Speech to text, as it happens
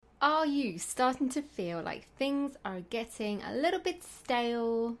Are you starting to feel like things are getting a little bit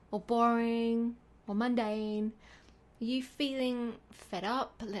stale or boring or mundane? Are you feeling fed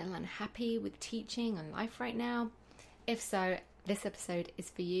up, a little unhappy with teaching and life right now? If so, this episode is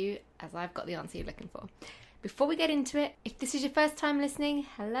for you, as I've got the answer you're looking for. Before we get into it, if this is your first time listening,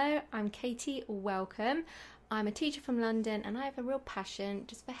 hello, I'm Katie, welcome. I'm a teacher from London and I have a real passion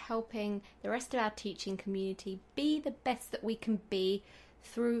just for helping the rest of our teaching community be the best that we can be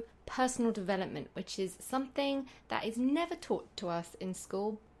through personal development, which is something that is never taught to us in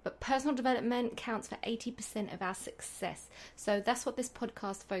school, but personal development counts for 80% of our success. So that's what this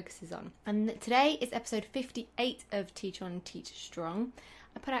podcast focuses on. And today is episode 58 of Teach On, Teach Strong.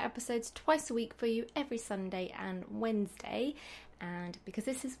 I put out episodes twice a week for you every Sunday and Wednesday. And because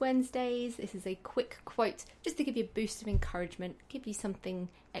this is Wednesdays, this is a quick quote just to give you a boost of encouragement, give you something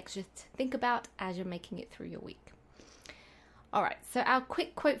extra to think about as you're making it through your week. All right, so our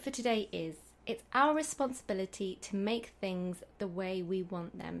quick quote for today is, it's our responsibility to make things the way we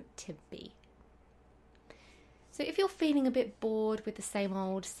want them to be. So if you're feeling a bit bored with the same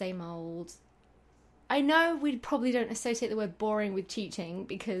old, I know we probably don't associate the word boring with teaching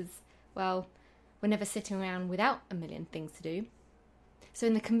because, well, we're never sitting around without a million things to do. So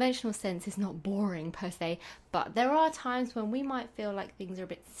in the conventional sense, it's not boring per se, but there are times when we might feel like things are a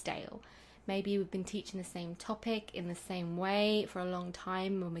bit stale. Maybe we've been teaching the same topic in the same way for a long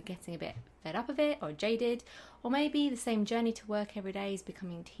time when we're getting a bit fed up of it or jaded. Or maybe the same journey to work every day is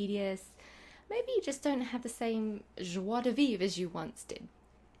becoming tedious. Maybe you just don't have the same joie de vivre as you once did.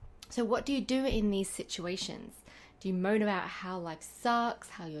 So what do you do in these situations? Do you moan about how life sucks,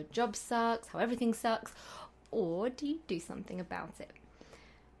 how your job sucks, how everything sucks? Or do you do something about it?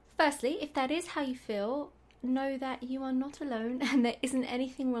 Firstly, if that is how you feel, know that you are not alone and there isn't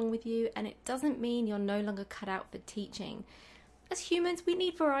anything wrong with you, and it doesn't mean you're no longer cut out for teaching. As humans, we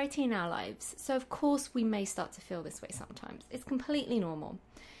need variety in our lives, so of course we may start to feel this way sometimes. It's completely normal.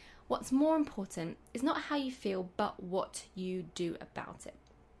 What's more important is not how you feel, but what you do about it.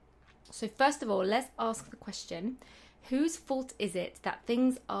 So first of all, let's ask the question, whose fault is it that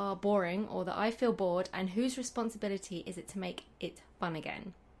things are boring or that I feel bored, and whose responsibility is it to make it fun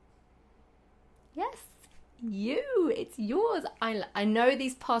again? Yes. It's yours. I know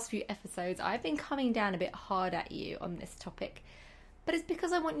these past few episodes I've been coming down a bit hard at you on this topic, but it's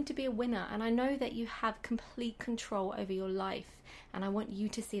because I want you to be a winner, and I know that you have complete control over your life, and I want you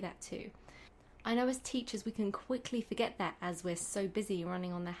to see that too. I know as teachers we can quickly forget that as we're so busy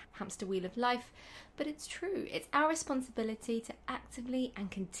running on the hamster wheel of life, but it's true. It's our responsibility to actively and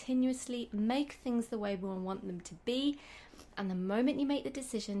continuously make things the way we want them to be. And the moment you make the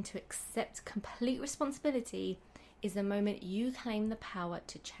decision to accept complete responsibility is the moment you claim the power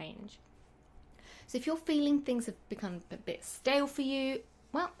to change. So if you're feeling things have become a bit stale for you,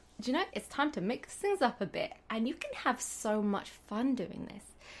 well, do you know, it's time to mix things up a bit, and you can have so much fun doing this.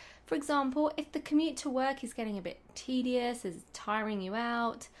 For example, if the commute to work is getting a bit tedious, is tiring you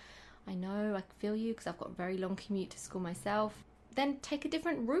out, I know, I feel you because I've got a very long commute to school myself, then take a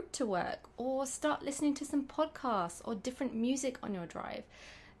different route to work or start listening to some podcasts or different music on your drive.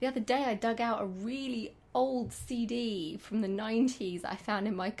 The other day I dug out a really old CD from the 90s I found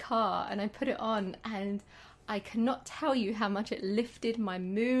in my car and I put it on, and I cannot tell you how much it lifted my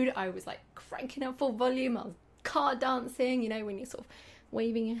mood. I was like cranking up full volume, I was car dancing, you know, when you're sort of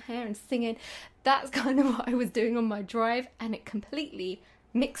waving your hair and singing. That's kind of what I was doing on my drive, and it completely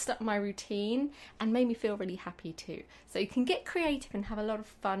mixed up my routine and made me feel really happy too. So you can get creative and have a lot of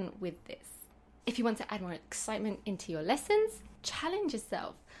fun with this. If you want to add more excitement into your lessons, challenge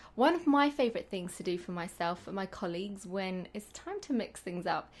yourself. One of my favourite things to do for myself and my colleagues when it's time to mix things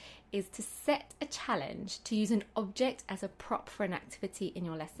up is to set a challenge to use an object as a prop for an activity in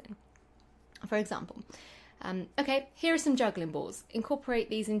your lesson. For example, okay, here are some juggling balls. Incorporate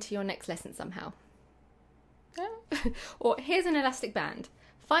these into your next lesson somehow. Or here's an elastic band.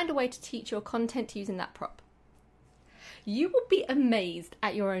 Find a way to teach your content using that prop. You will be amazed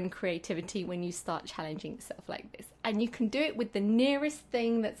at your own creativity when you start challenging yourself like this. And you can do it with the nearest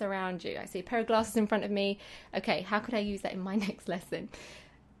thing that's around you. I see a pair of glasses in front of me. Okay, how could I use that in my next lesson?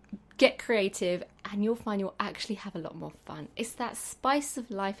 Get creative and you'll find you'll actually have a lot more fun. It's that spice of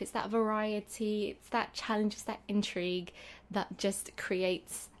life, it's that variety, it's that challenge, it's that intrigue that just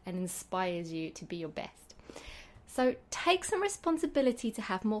creates and inspires you to be your best. So take some responsibility to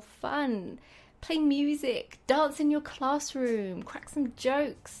have more fun. Play music, dance in your classroom, crack some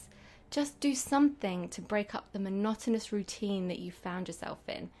jokes. Just do something to break up the monotonous routine that you found yourself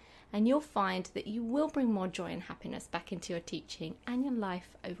in. And you'll find that you will bring more joy and happiness back into your teaching and your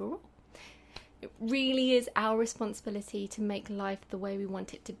life overall. It really is our responsibility to make life the way we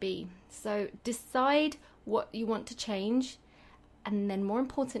want it to be. So decide what you want to change, and then more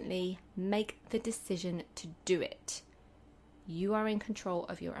importantly, make the decision to do it. You are in control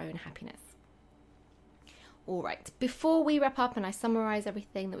of your own happiness. All right, before we wrap up and I summarize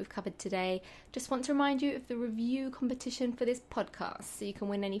everything that we've covered today, just want to remind you of the review competition for this podcast. So you can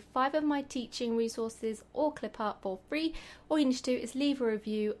win any 5 of my teaching resources or clip art for free. All you need to do is leave a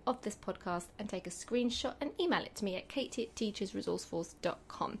review of this podcast and take a screenshot and email it to me at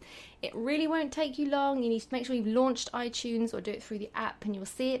katie@teachersresourceforce.com. It really won't take you long. You need to make sure you've launched iTunes or do it through the app and you'll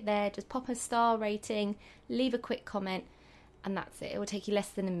see it there. Just pop a star rating, leave a quick comment, and that's it. It will take you less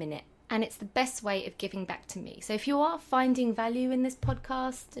than a minute. And it's the best way of giving back to me. So if you are finding value in this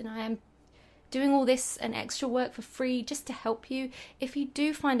podcast, and I am doing all this and extra work for free just to help you, if you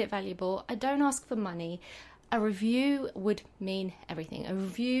do find it valuable, I don't ask for money. A review would mean everything. A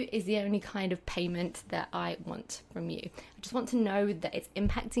review is the only kind of payment that I want from you. I just want to know that it's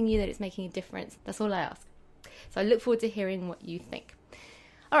impacting you, that it's making a difference. That's all I ask. So I look forward to hearing what you think.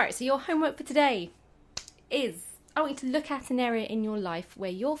 All right, so your homework for today is, I want you to look at an area in your life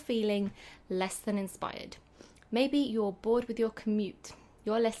where you're feeling less than inspired. Maybe you're bored with your commute,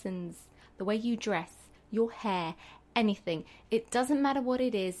 your lessons, the way you dress, your hair, anything. It doesn't matter what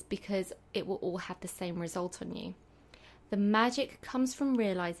it is because it will all have the same result on you. The magic comes from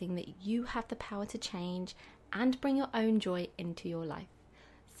realizing that you have the power to change and bring your own joy into your life.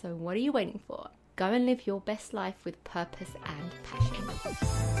 So what are you waiting for? Go and live your best life with purpose and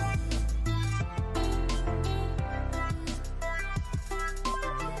passion.